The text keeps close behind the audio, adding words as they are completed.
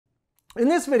In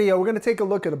this video, we're going to take a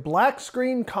look at a black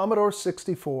screen Commodore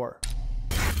 64.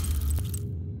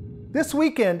 This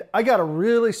weekend, I got a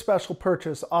really special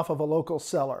purchase off of a local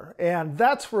seller, and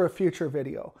that's for a future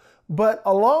video. But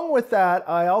along with that,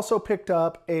 I also picked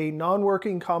up a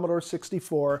non-working Commodore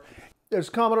 64. There's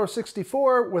Commodore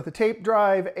 64 with a tape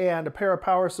drive and a pair of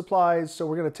power supplies, so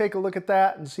we're going to take a look at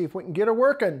that and see if we can get her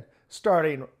working,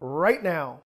 starting right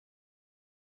now.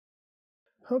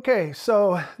 Okay,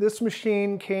 so this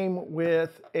machine came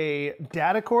with a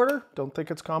data recorder. Don't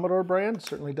think it's Commodore brand.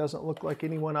 Certainly doesn't look like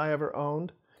anyone I ever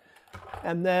owned.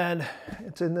 And then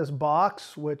it's in this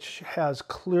box, which has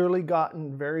clearly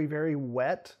gotten very, very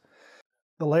wet.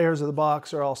 The layers of the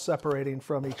box are all separating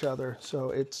from each other,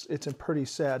 so it's in pretty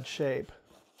sad shape.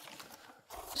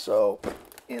 So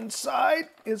inside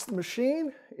is the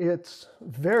machine. It's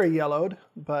very yellowed,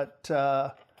 but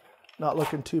not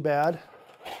looking too bad.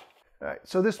 All right,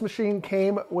 so this machine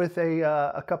came with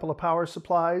a couple of power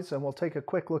supplies, and we'll take a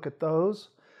quick look at those.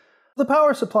 The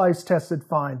power supplies tested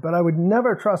fine, but I would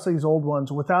never trust these old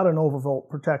ones without an overvolt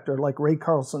protector like Ray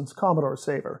Carlson's Commodore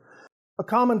Saver. A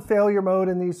common failure mode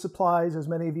in these supplies, as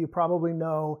many of you probably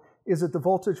know, is that the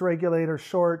voltage regulator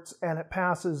shorts and it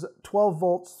passes 12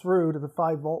 volts through to the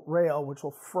 5-volt rail, which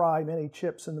will fry many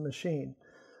chips in the machine.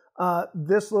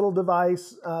 This little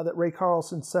device that Ray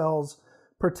Carlson sells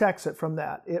protects it from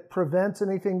that. It prevents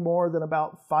anything more than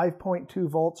about 5.2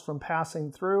 volts from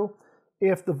passing through.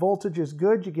 If the voltage is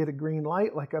good, you get a green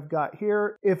light like I've got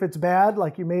here. If it's bad,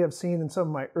 like you may have seen in some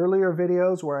of my earlier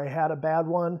videos where I had a bad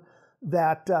one,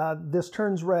 that this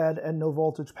turns red and no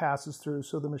voltage passes through,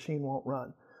 so the machine won't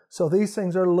run. So these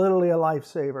things are literally a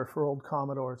lifesaver for old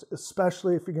Commodores,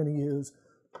 especially if you're going to use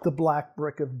the black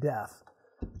brick of death.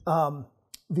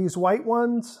 These white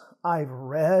ones, I've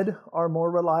read, are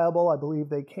more reliable. I believe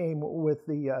they came with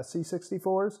the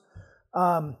C64s.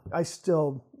 I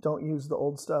still don't use the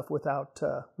old stuff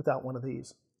without one of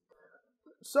these.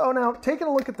 So now, taking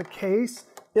a look at the case,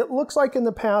 it looks like in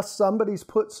the past somebody's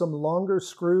put some longer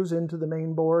screws into the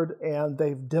main board and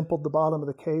they've dimpled the bottom of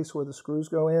the case where the screws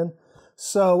go in.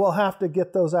 So we'll have to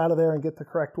get those out of there and get the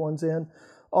correct ones in.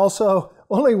 Also,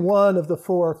 only one of the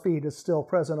 4 feet is still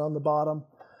present on the bottom.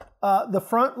 The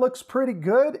front looks pretty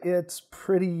good. It's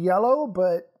pretty yellow,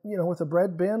 but you know, with a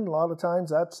bread bin, a lot of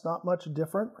times that's not much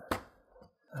different.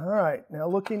 All right, now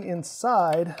looking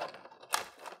inside,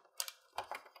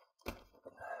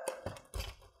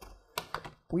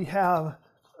 we have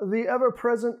the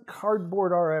ever-present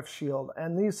cardboard RF shield,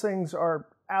 and these things are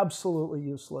absolutely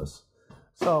useless.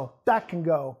 So that can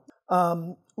go.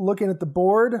 Looking at the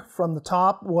board from the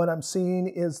top, what I'm seeing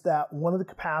is that one of the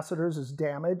capacitors is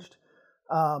damaged.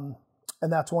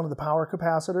 And that's one of the power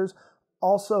capacitors.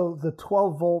 Also, the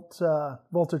 12-volt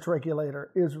voltage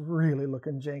regulator is really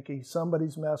looking janky.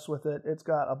 Somebody's messed with it. It's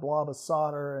got a blob of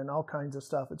solder and all kinds of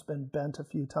stuff. It's been bent a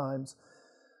few times.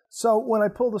 So when I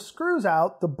pull the screws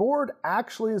out, the board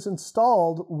actually is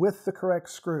installed with the correct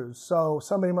screws. So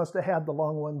somebody must have had the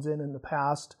long ones in the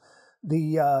past.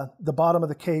 The bottom of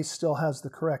the case still has the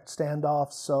correct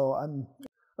standoffs. So I'm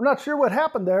not sure what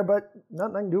happened there, but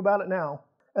nothing I can do about it now.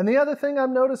 And the other thing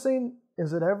I'm noticing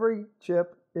is that every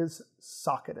chip is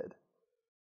socketed.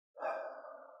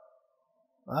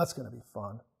 Well, that's going to be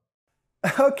fun.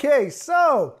 Okay,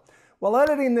 so while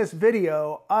editing this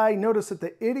video, I noticed that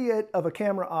the idiot of a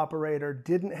camera operator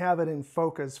didn't have it in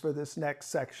focus for this next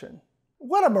section.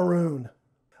 What a maroon.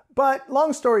 But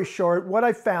long story short, what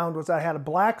I found was I had a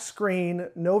black screen,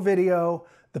 no video.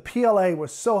 The PLA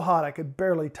was so hot I could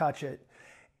barely touch it.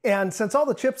 And since all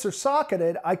the chips are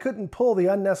socketed, I couldn't pull the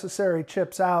unnecessary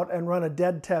chips out and run a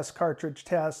dead test cartridge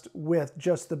test with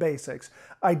just the basics.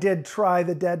 I did try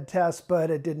the dead test, but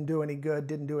it didn't do any good,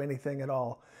 didn't do anything at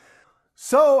all.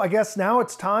 So I guess now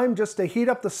it's time just to heat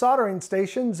up the soldering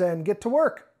stations and get to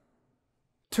work.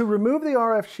 To remove the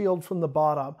RF shield from the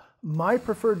bottom, my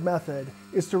preferred method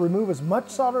is to remove as much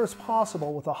solder as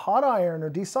possible with a hot iron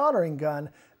or desoldering gun,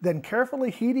 then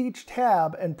carefully heat each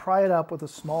tab and pry it up with a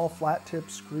small flat-tip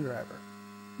screwdriver.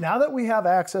 Now that we have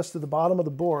access to the bottom of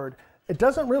the board, it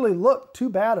doesn't really look too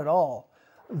bad at all.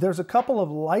 There's a couple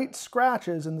of light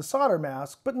scratches in the solder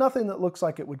mask, but nothing that looks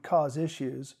like it would cause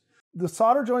issues. The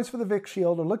solder joints for the VIC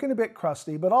shield are looking a bit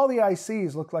crusty, but all the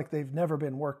ICs look like they've never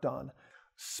been worked on.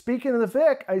 Speaking of the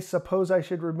VIC, I suppose I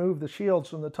should remove the shields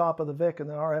from the top of the VIC and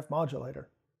the RF modulator.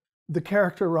 The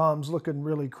Character ROM's looking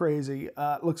really crazy.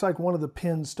 It looks like one of the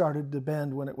pins started to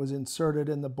bend when it was inserted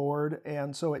in the board,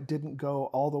 and so it didn't go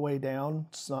all the way down.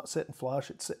 It's not sitting flush,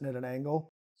 it's sitting at an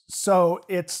angle. So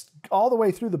it's all the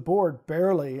way through the board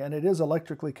barely, and it is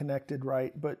electrically connected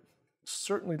right, but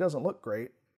certainly doesn't look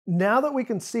great. Now that we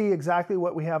can see exactly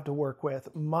what we have to work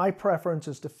with, my preference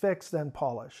is to fix, then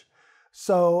polish.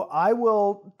 So I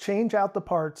will change out the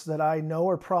parts that I know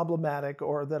are problematic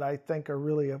or that I think are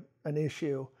really an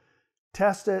issue.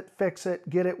 Test it, fix it,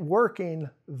 get it working,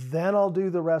 then I'll do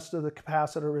the rest of the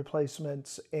capacitor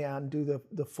replacements and do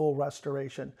the full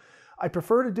restoration. I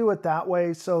prefer to do it that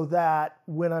way so that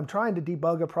when I'm trying to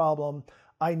debug a problem,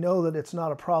 I know that it's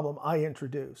not a problem I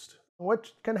introduced.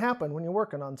 What can happen when you're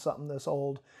working on something this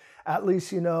old? At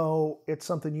least you know it's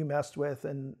something you messed with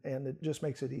and it just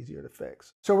makes it easier to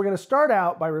fix. So we're going to start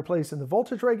out by replacing the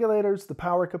voltage regulators, the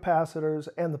power capacitors,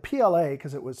 and the PLA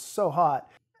because it was so hot.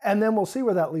 And then we'll see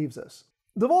where that leaves us.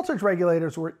 The voltage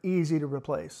regulators were easy to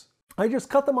replace. I just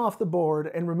cut them off the board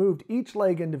and removed each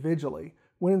leg individually.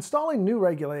 When installing new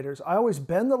regulators, I always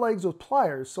bend the legs with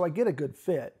pliers so I get a good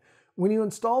fit. When you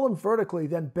install them vertically,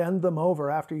 then bend them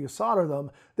over after you solder them,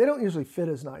 they don't usually fit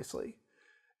as nicely.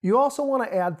 You also want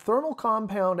to add thermal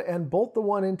compound and bolt the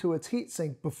one into its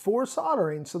heatsink before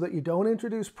soldering so that you don't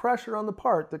introduce pressure on the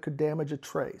part that could damage a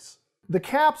trace. The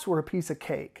caps were a piece of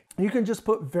cake. You can just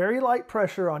put very light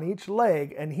pressure on each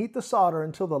leg and heat the solder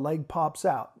until the leg pops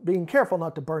out, being careful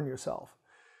not to burn yourself.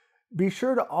 Be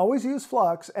sure to always use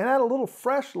flux and add a little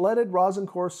fresh leaded rosin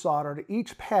core solder to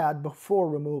each pad before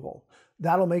removal.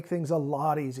 That'll make things a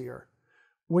lot easier.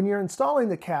 When you're installing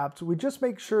the caps, we just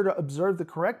make sure to observe the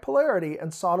correct polarity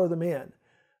and solder them in.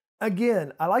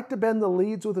 Again, I like to bend the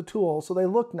leads with a tool so they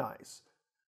look nice.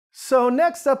 So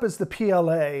next up is the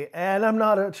PLA, and I'm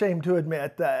not ashamed to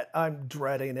admit that I'm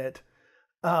dreading it.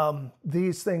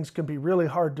 These things can be really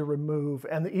hard to remove,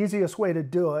 and the easiest way to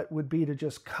do it would be to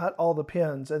just cut all the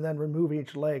pins and then remove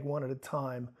each leg one at a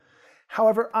time.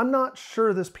 However, I'm not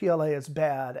sure this PLA is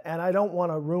bad, and I don't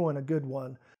want to ruin a good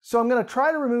one. So I'm going to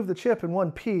try to remove the chip in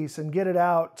one piece and get it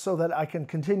out so that I can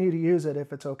continue to use it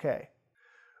if it's okay.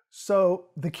 So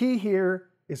the key here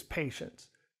is patience.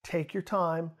 Take your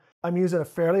time. I'm using a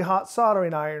fairly hot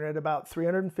soldering iron at about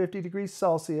 350 degrees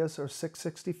Celsius or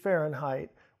 660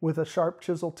 Fahrenheit with a sharp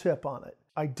chisel tip on it.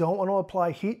 I don't want to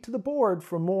apply heat to the board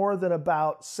for more than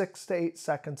about 6 to 8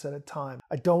 seconds at a time.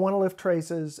 I don't want to lift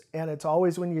traces, and it's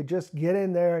always when you just get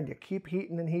in there and you keep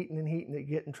heating and heating and heating that you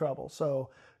get in trouble. So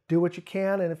do what you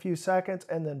can in a few seconds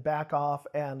and then back off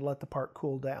and let the part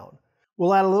cool down.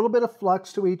 We'll add a little bit of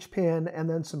flux to each pin and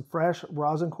then some fresh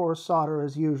rosin core solder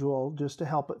as usual just to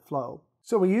help it flow.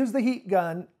 So we use the heat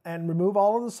gun and remove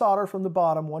all of the solder from the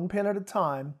bottom one pin at a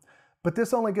time, but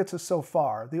this only gets us so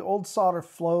far. The old solder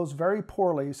flows very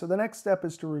poorly, so the next step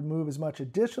is to remove as much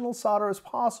additional solder as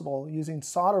possible using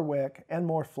solder wick and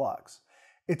more flux.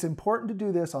 It's important to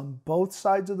do this on both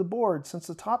sides of the board since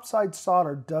the top side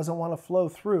solder doesn't want to flow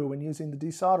through when using the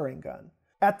desoldering gun.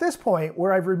 At this point,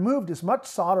 where I've removed as much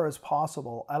solder as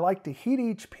possible, I like to heat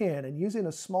each pin and using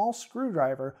a small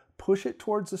screwdriver, push it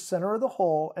towards the center of the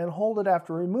hole and hold it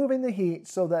after removing the heat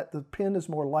so that the pin is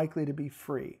more likely to be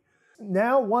free.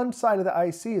 Now one side of the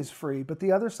IC is free, but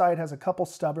the other side has a couple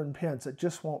stubborn pins that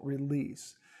just won't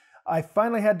release. I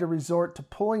finally had to resort to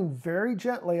pulling very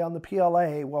gently on the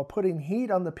PLA while putting heat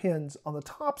on the pins on the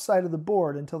top side of the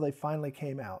board until they finally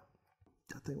came out.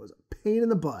 That thing was a pain in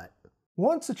the butt.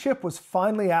 Once the chip was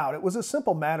finally out, it was a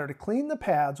simple matter to clean the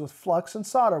pads with flux and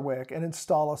solder wick and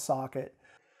install a socket.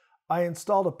 I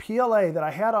installed a PLA that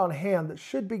I had on hand that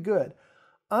should be good.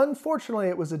 Unfortunately,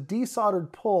 it was a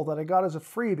desoldered pull that I got as a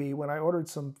freebie when I ordered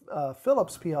some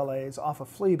Philips PLAs off of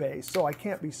Fleabase, so I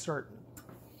can't be certain.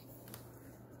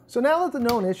 So now that the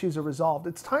known issues are resolved,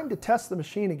 it's time to test the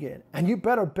machine again, and you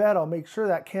better bet I'll make sure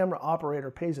that camera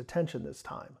operator pays attention this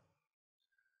time.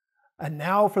 And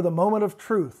now for the moment of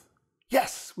truth.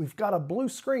 Yes, we've got a blue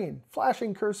screen,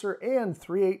 flashing cursor, and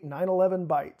 38911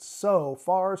 bytes. So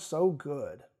far, so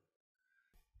good.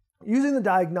 Using the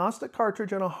diagnostic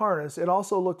cartridge and a harness, it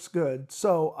also looks good,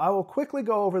 so I will quickly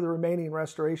go over the remaining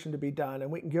restoration to be done and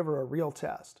we can give her a real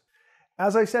test.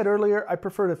 As I said earlier, I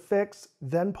prefer to fix,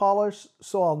 then polish,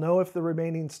 so I'll know if the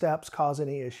remaining steps cause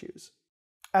any issues.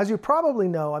 As you probably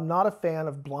know, I'm not a fan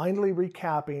of blindly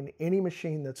recapping any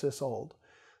machine that's this old.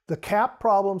 The cap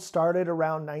problem started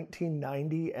around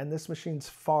 1990, and this machine's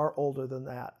far older than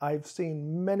that. I've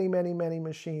seen many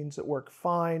machines that work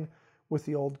fine with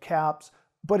the old caps,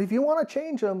 but if you want to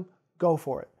change them, go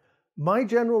for it. My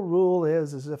general rule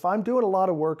is if I'm doing a lot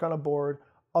of work on a board,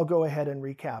 I'll go ahead and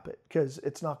recap it because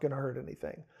it's not going to hurt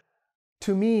anything.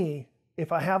 To me,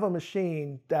 if I have a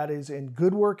machine that is in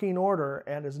good working order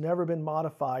and has never been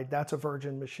modified, that's a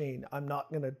virgin machine. I'm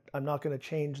not going to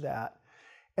change that.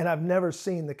 And I've never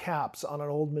seen the caps on an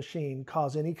old machine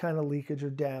cause any kind of leakage or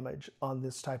damage on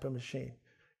this type of machine.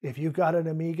 If you've got an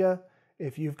Amiga,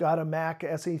 If you've got a Mac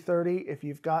SE30, if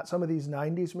you've got some of these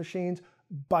 90s machines,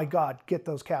 by God, get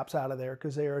those caps out of there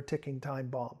because they are a ticking time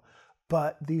bomb.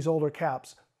 But these older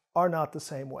caps are not the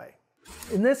same way.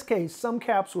 In this case, some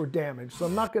caps were damaged, so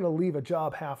I'm not going to leave a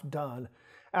job half done.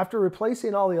 After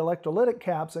replacing all the electrolytic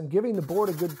caps and giving the board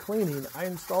a good cleaning, I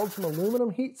installed some aluminum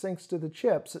heat sinks to the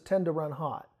chips that tend to run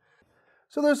hot.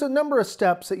 So there's a number of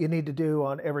steps that you need to do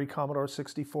on every Commodore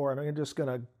 64, and I'm just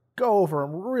going to go over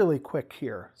them really quick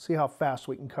here. See how fast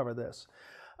we can cover this.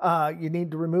 You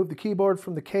need to remove the keyboard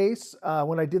from the case.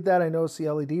 When I did that, I noticed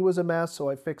the LED was a mess, so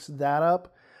I fixed that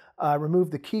up.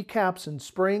 Remove the keycaps and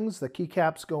springs. The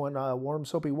keycaps go in warm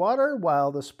soapy water,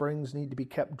 while the springs need to be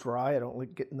kept dry. I don't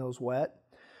like getting those wet.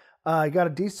 You got to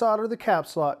desolder the cap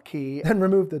slot key and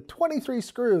remove the 23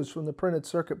 screws from the printed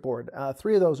circuit board.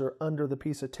 3 of those are under the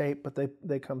piece of tape, but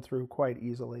they come through quite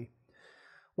easily.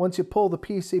 Once you pull the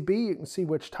PCB, you can see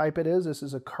which type it is. This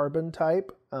is a carbon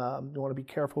type. You want to be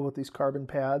careful with these carbon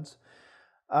pads.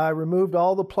 I removed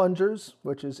all the plungers,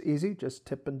 which is easy, just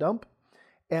tip and dump.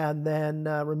 And then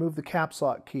remove the caps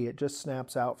lock key. It just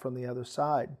snaps out from the other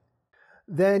side.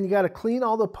 Then you got to clean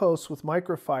all the posts with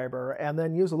microfiber and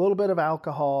then use a little bit of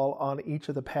alcohol on each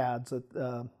of the pads.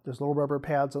 There's little rubber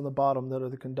pads on the bottom that are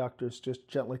the conductors. Just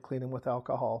gently clean them with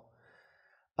alcohol.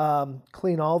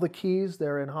 Clean all the keys.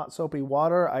 They're in hot soapy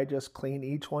water. I just clean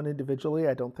each one individually.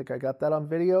 I don't think I got that on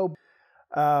video.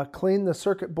 Clean the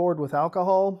circuit board with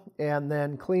alcohol and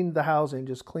then clean the housing.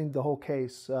 Just cleaned the whole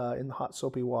case in the hot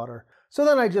soapy water. So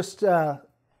then I just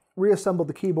reassembled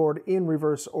the keyboard in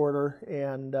reverse order,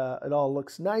 and it all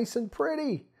looks nice and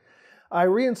pretty. I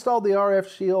reinstalled the RF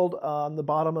shield on the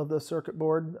bottom of the circuit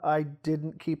board. I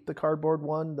didn't keep the cardboard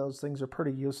one. Those things are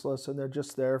pretty useless, and they're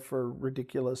just there for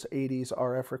ridiculous 80s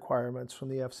RF requirements from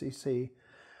the FCC.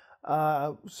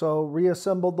 So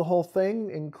reassembled the whole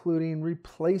thing, including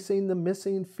replacing the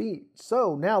missing feet.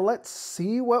 So now let's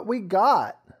see what we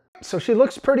got. So she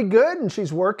looks pretty good and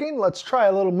she's working. Let's try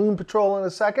a little Moon Patrol in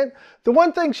a second. The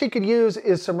one thing she could use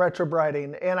is some retro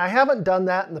brighting, and I haven't done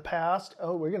that in the past.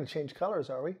 Oh, we're going to change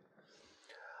colors, are we?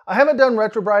 I haven't done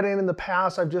retro brighting in the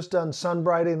past. I've just done sun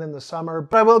brighting in the summer,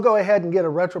 but I will go ahead and get a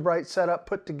retro bright setup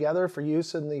put together for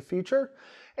use in the future,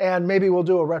 and maybe we'll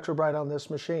do a retro bright on this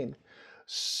machine.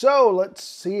 So let's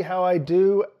see how I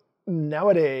do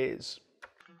nowadays.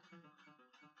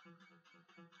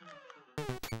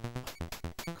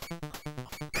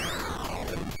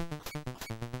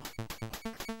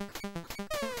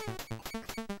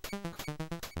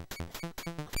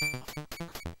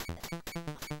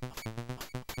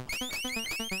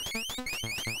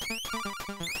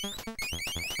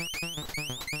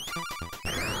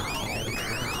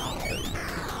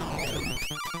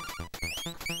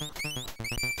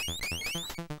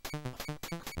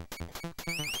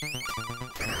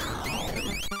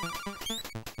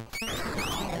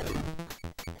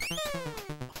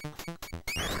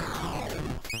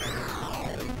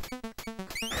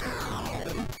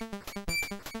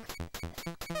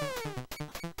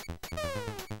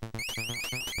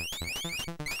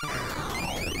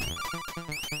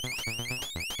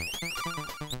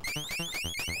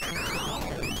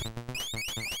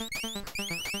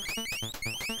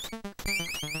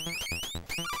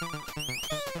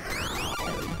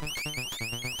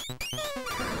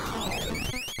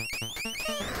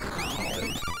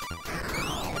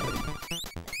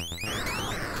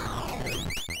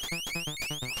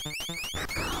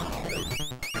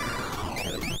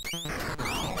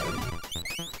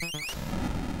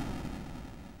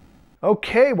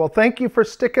 Okay, well, thank you for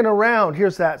sticking around.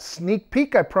 Here's that sneak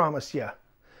peek I promised you.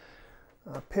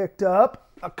 I picked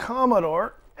up a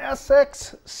Commodore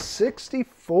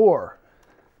SX64.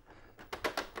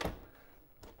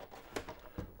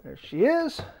 There she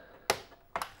is.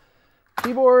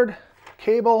 Keyboard,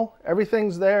 cable,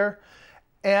 everything's there.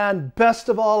 And best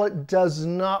of all, it does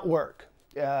not work,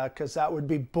 because that would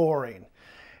be boring.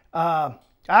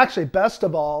 Actually, best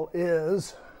of all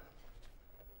is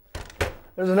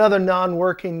there's another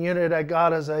non-working unit I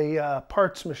got as a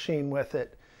parts machine with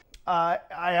it. I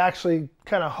actually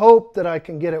kind of hope that I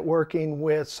can get it working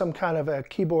with some kind of a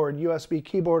keyboard, USB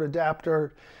keyboard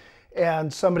adapter.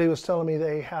 And somebody was telling me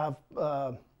they have,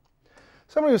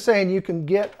 somebody was saying you can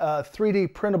get a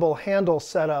 3D printable handle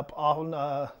set up on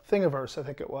Thingiverse, I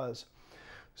think it was.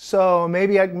 So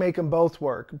maybe I can make them both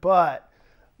work. But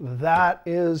that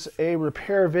is a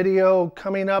repair video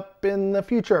coming up in the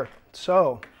future.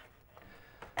 So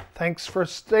thanks for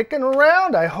sticking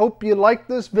around. I hope you liked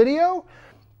this video.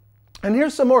 And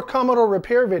here's some more Commodore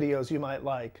repair videos you might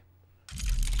like.